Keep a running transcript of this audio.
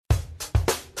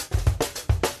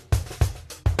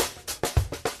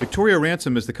Victoria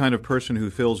Ransom is the kind of person who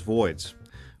fills voids.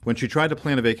 When she tried to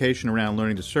plan a vacation around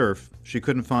learning to surf, she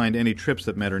couldn't find any trips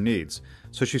that met her needs.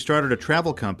 So she started a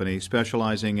travel company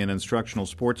specializing in instructional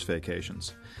sports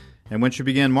vacations. And when she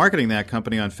began marketing that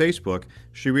company on Facebook,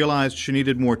 she realized she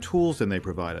needed more tools than they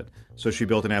provided. So she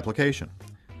built an application.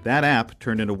 That app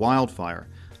turned into Wildfire,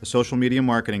 a social media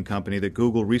marketing company that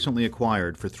Google recently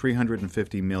acquired for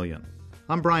 $350 million.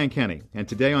 I'm Brian Kenny, and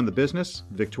today on The Business,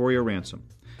 Victoria Ransom.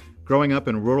 Growing up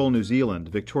in rural New Zealand,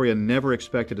 Victoria never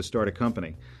expected to start a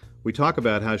company. We talk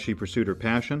about how she pursued her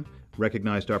passion,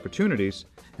 recognized opportunities,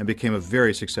 and became a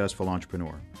very successful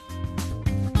entrepreneur.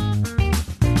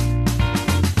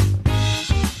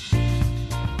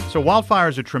 So Wildfire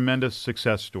is a tremendous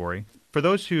success story. For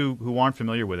those who aren't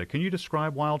familiar with it, can you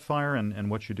describe Wildfire and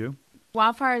what you do?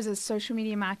 Wildfire is a social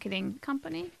media marketing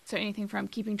company. So anything from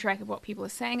keeping track of what people are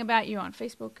saying about you on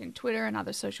Facebook and Twitter and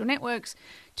other social networks,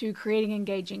 to creating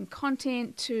engaging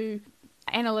content, to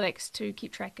analytics to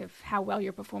keep track of how well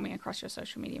you're performing across your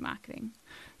social media marketing.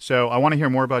 So I want to hear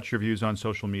more about your views on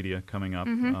social media coming up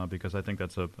because I think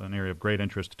that's an area of great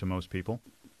interest to most people.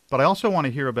 But I also want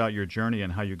to hear about your journey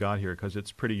and how you got here because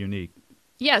it's pretty unique.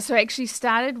 Yeah, so I actually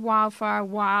started Wildfire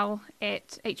while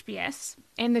at HBS.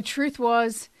 And the truth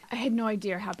was, I had no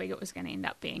idea how big it was going to end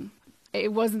up being.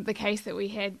 It wasn't the case that we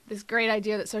had this great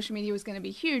idea that social media was going to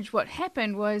be huge. What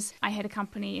happened was I had a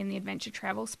company in the adventure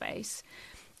travel space,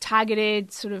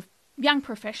 targeted sort of young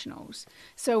professionals.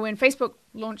 So when Facebook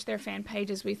launched their fan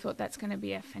pages, we thought that's going to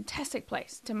be a fantastic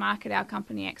place to market our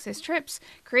company Access Trips,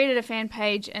 created a fan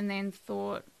page, and then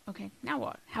thought, okay, now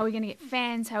what? How are we going to get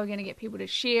fans? How are we going to get people to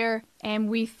share? And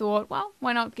we thought, well,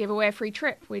 why not give away a free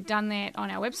trip? We'd done that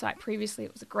on our website previously.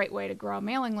 It was a great way to grow a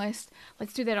mailing list.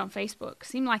 Let's do that on Facebook.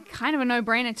 Seemed like kind of a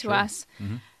no-brainer to us.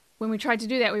 Mm-hmm. When we tried to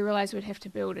do that, we realized we'd have to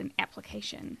build an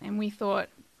application. And we thought,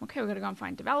 okay, we've got to go and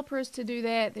find developers to do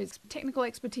that. There's technical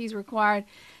expertise required.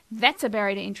 That's a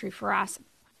barrier to entry for us.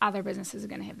 Other businesses are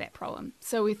going to have that problem.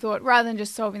 So we thought, rather than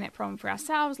just solving that problem for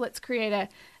ourselves, let's create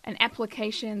an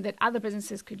application that other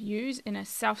businesses could use in a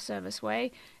self-service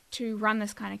way to run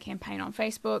this kind of campaign on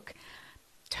Facebook.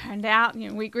 Turned out,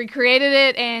 we created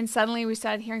it, and suddenly we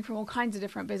started hearing from all kinds of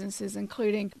different businesses,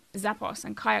 including Zappos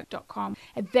and Kayak.com.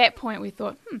 At that point, we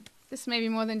thought, this may be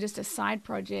more than just a side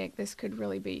project. This could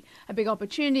really be a big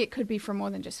opportunity. It could be for more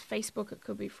than just Facebook. It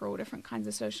could be for all different kinds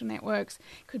of social networks.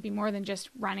 It could be more than just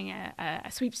running a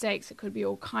sweepstakes. It could be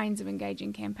all kinds of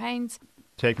engaging campaigns.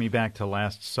 Take me back to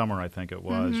last summer, I think it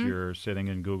was. Mm-hmm. You're sitting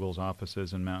in Google's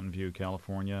offices in Mountain View,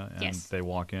 California, and yes. They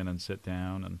walk in and sit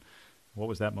down. And what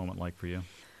was that moment like for you?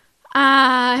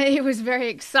 It was very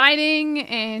exciting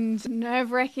and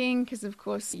nerve-wracking because, of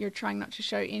course, you're trying not to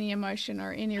show any emotion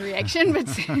or any reaction,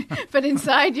 but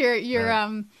inside you're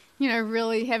right.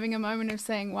 Really having a moment of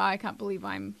saying, wow, I can't believe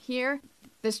I'm here.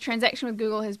 This transaction with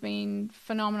Google has been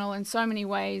phenomenal in so many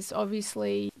ways,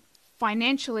 obviously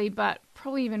financially, but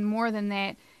probably even more than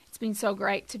that. It's been so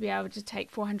great to be able to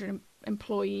take 400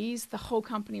 employees. The whole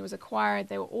company was acquired.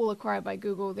 They were all acquired by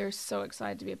Google. They're so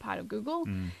excited to be a part of Google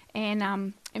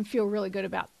and feel really good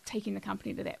about taking the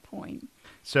company to that point.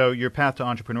 So your path to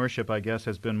entrepreneurship, I guess,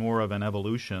 has been more of an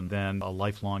evolution than a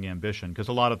lifelong ambition, because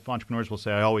a lot of entrepreneurs will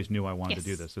say, I always knew I wanted to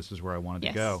do this. This is where I wanted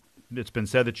to go. It's been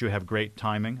said that you have great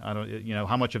timing. I don't,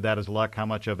 how much of that is luck? How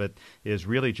much of it is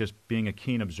really just being a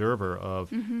keen observer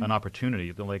of an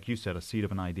opportunity, like you said, a seed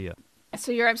of an idea?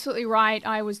 So you're absolutely right.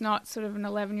 I was not sort of an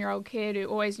 11-year-old kid who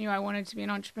always knew I wanted to be an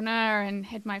entrepreneur and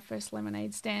had my first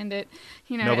lemonade stand at,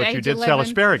 No, but age you did 11. sell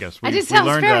asparagus. I did sell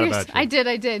asparagus. That about you.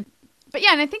 I did. But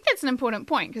yeah, and I think that's an important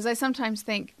point because I sometimes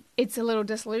think it's a little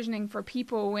disillusioning for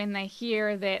people when they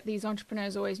hear that these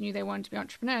entrepreneurs always knew they wanted to be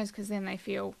entrepreneurs because then they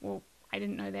feel, well, I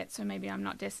didn't know that, so maybe I'm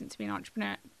not destined to be an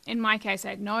entrepreneur. In my case, I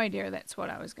had no idea that's what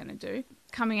I was going to do.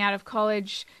 Coming out of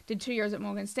college, did 2 years at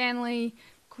Morgan Stanley.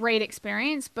 Great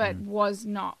experience, but was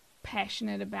not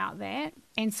passionate about that.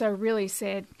 And so really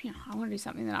said, I want to do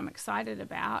something that I'm excited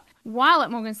about. While at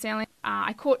Morgan Stanley,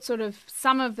 I caught sort of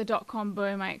some of the dot-com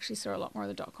boom. I actually saw a lot more of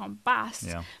the dot-com bust.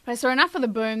 Yeah. But I saw enough of the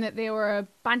boom that there were a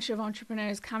bunch of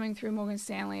entrepreneurs coming through Morgan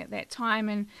Stanley at that time.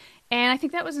 And I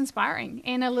think that was inspiring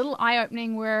and a little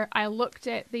eye-opening where I looked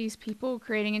at these people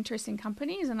creating interesting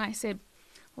companies and I said,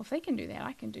 well, if they can do that,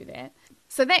 I can do that.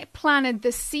 So that planted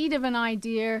the seed of an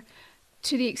idea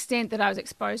to the extent that I was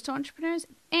exposed to entrepreneurs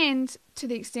and to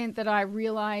the extent that I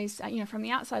realized, from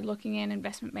the outside looking in,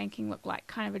 investment banking looked like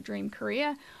kind of a dream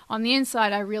career. On the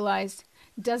inside, I realized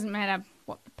it doesn't matter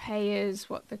what the pay is,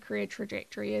 what the career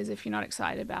trajectory is. If you're not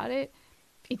excited about it,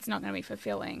 it's not going to be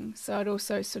fulfilling. So it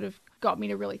also sort of got me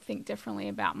to really think differently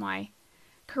about my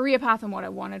career path and what I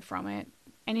wanted from it,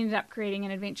 and ended up creating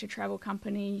an adventure travel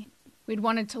company We'd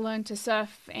wanted to learn to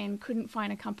surf and couldn't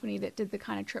find a company that did the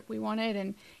kind of trip we wanted,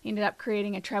 and ended up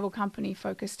creating a travel company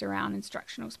focused around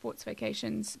instructional sports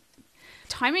vacations.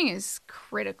 Timing is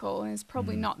critical, and there's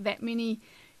probably not that many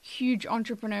huge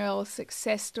entrepreneurial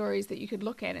success stories that you could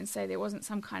look at and say there wasn't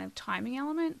some kind of timing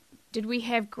element. Did we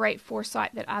have great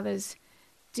foresight that others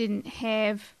didn't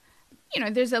have?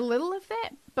 There's a little of that,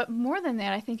 but more than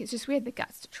that, I think it's just we had the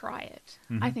guts to try it.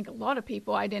 I think a lot of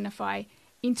people identify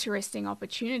interesting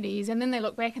opportunities and then they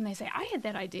look back and they say, I had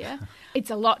that idea.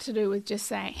 It's a lot to do with just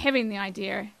having the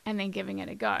idea and then giving it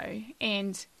a go.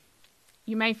 And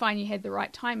you may find you had the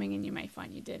right timing and you may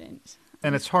find you didn't.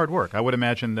 And it's hard work. I would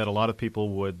imagine that a lot of people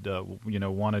would,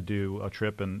 want to do a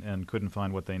trip and couldn't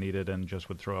find what they needed and just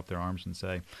would throw up their arms and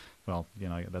say, well,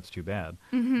 that's too bad.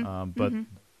 But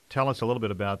tell us a little bit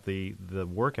about the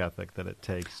work ethic that it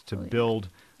takes to build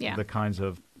the kinds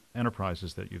of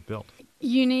enterprises that you've built.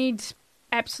 You need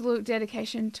absolute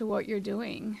dedication to what you're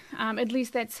doing. At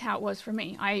least that's how it was for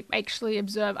me. I actually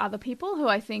observe other people who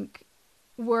I think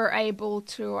are able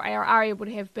to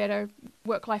have better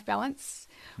work-life balance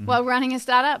while running a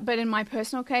startup. But in my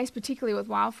personal case, particularly with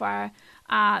Wildfire,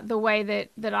 the way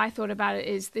that I thought about it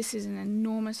is this is an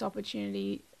enormous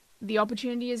opportunity. The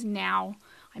opportunity is now.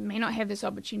 I may not have this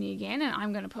opportunity again, and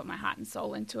I'm going to put my heart and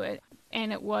soul into it.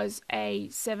 And it was a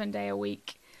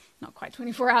 7-day-a-week, not quite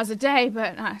 24 hours a day,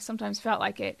 but sometimes felt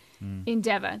like it,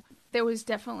 endeavor. There was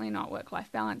definitely not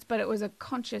work-life balance, but it was a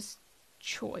conscious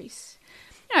choice.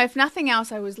 If nothing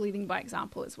else, I was leading by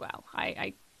example as well.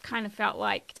 I kind of felt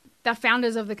like the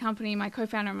founders of the company, my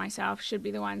co-founder and myself, should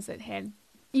be the ones that had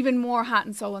even more heart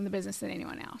and soul in the business than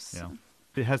anyone else.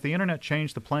 Yeah. Has the internet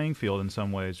changed the playing field in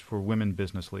some ways for women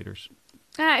business leaders?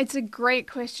 It's a great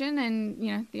question,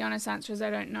 and the honest answer is I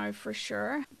don't know for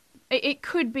sure. It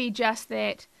could be just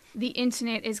that the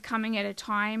internet is coming at a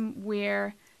time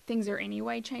where things are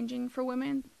anyway changing for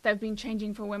women. They've been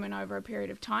changing for women over a period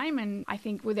of time, and I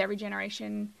think with every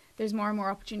generation there's more and more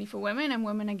opportunity for women, and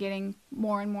women are getting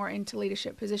more and more into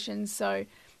leadership positions. So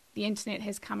the internet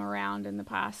has come around in the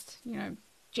past,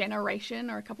 generation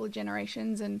or a couple of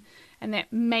generations, and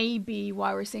that may be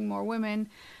why we're seeing more women.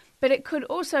 But it could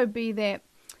also be that,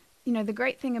 the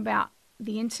great thing about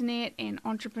the internet and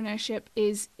entrepreneurship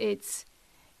is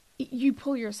you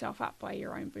pull yourself up by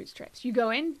your own bootstraps. You go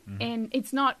in, and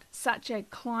it's not such a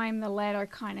climb the ladder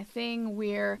kind of thing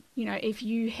where, if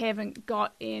you haven't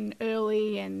got in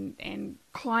early and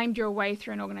climbed your way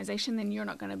through an organization, then you're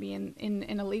not going to be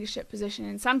in a leadership position.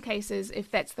 In some cases, if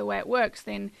that's the way it works,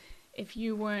 then if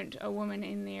you weren't a woman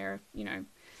in there,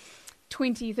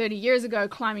 20, 30 years ago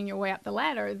climbing your way up the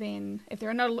ladder, then if there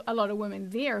are not a lot of women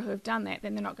there who have done that,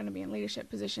 then they're not going to be in leadership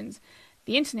positions.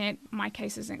 The internet, my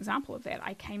case, is an example of that.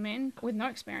 I came in with no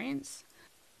experience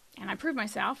and I proved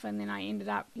myself, and then I ended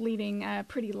up leading a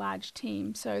pretty large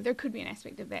team. So there could be an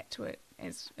aspect of that to it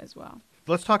as well.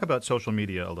 Let's talk about social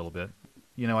media a little bit.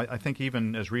 I think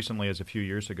even as recently as a few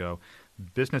years ago,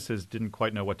 businesses didn't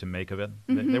quite know what to make of it.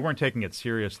 They weren't taking it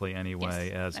seriously anyway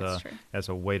as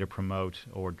a way to promote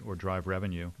or drive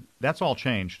revenue. That's all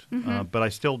changed, but I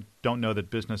still don't know that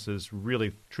businesses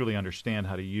really truly understand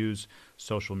how to use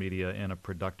social media in a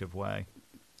productive way.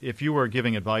 If you were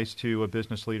giving advice to a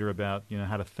business leader about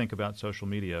how to think about social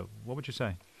media, what would you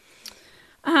say?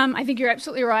 I think you're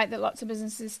absolutely right that lots of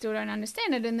businesses still don't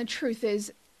understand it, and the truth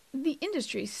is, the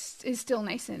industry is still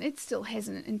nascent. It still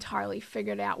hasn't entirely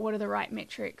figured out what are the right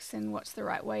metrics and what's the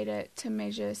right way to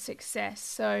measure success.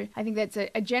 So I think that's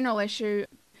a general issue.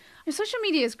 And social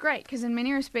media is great because in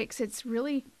many respects it's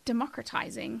really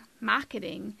democratizing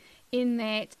marketing in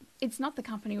that it's not the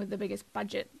company with the biggest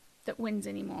budget that wins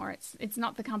anymore. It's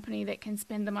not the company that can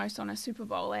spend the most on a Super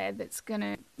Bowl ad that's going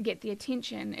to get the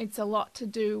attention. It's a lot to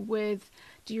do with,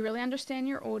 do you really understand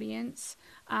your audience?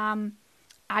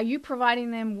 Are you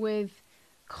providing them with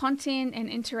content and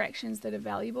interactions that are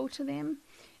valuable to them?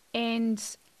 And,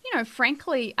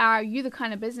 frankly, are you the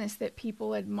kind of business that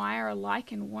people admire,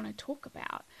 like, and want to talk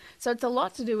about? So it's a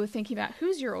lot to do with thinking about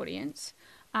who's your audience,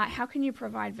 how can you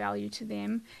provide value to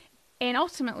them? And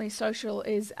ultimately, social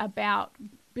is about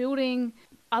building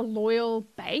a loyal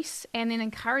base and then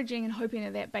encouraging and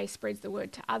hoping that base spreads the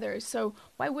word to others. So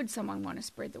why would someone want to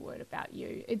spread the word about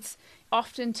you? It's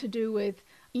often to do with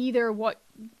either what,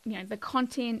 the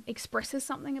content expresses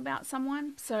something about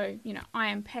someone. So, I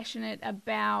am passionate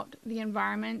about the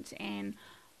environment and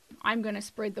I'm going to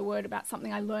spread the word about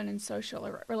something I learn in social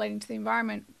or relating to the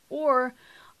environment. Or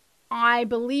I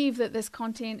believe that this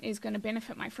content is going to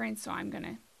benefit my friends, so I'm going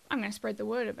to spread the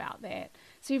word about that.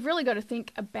 So you've really got to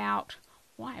think about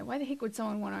why? Why the heck would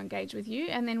someone want to engage with you?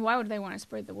 And then why would they want to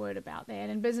spread the word about that?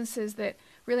 And businesses that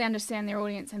really understand their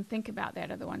audience and think about that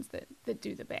are the ones that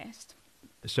do the best.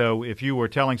 So if you were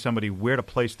telling somebody where to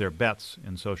place their bets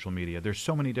in social media, there's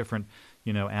so many different,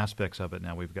 aspects of it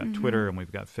now. We've got Twitter and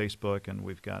we've got Facebook and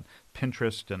we've got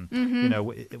Pinterest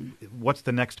and, what's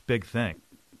the next big thing?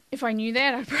 If I knew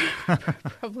that, I'd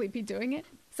probably be doing it.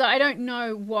 So I don't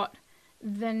know what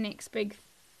the next big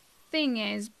thing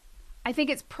is. I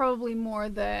think it's probably more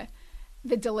the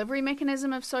delivery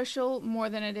mechanism of social more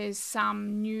than it is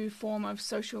some new form of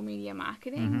social media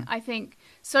marketing. I think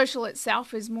social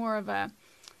itself is more of a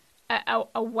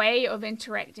way of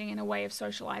interacting and a way of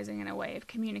socializing and a way of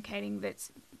communicating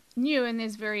that's new, and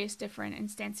there's various different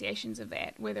instantiations of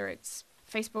that, whether it's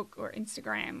Facebook or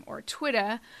Instagram or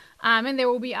Twitter, and there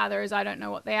will be others. I don't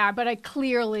know what they are, but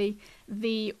clearly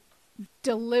the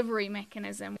delivery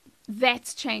mechanism,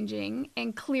 that's changing,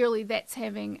 and clearly that's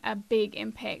having a big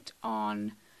impact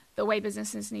on the way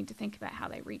businesses need to think about how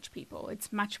they reach people.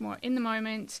 It's much more in the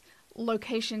moment,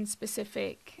 location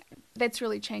specific. That's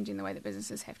really changing the way that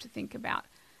businesses have to think about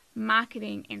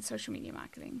marketing and social media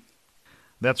marketing.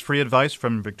 That's free advice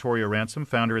from Victoria Ransom,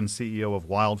 founder and CEO of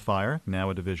Wildfire, now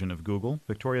a division of Google.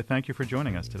 Victoria, thank you for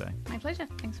joining us today. My pleasure.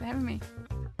 Thanks for having me.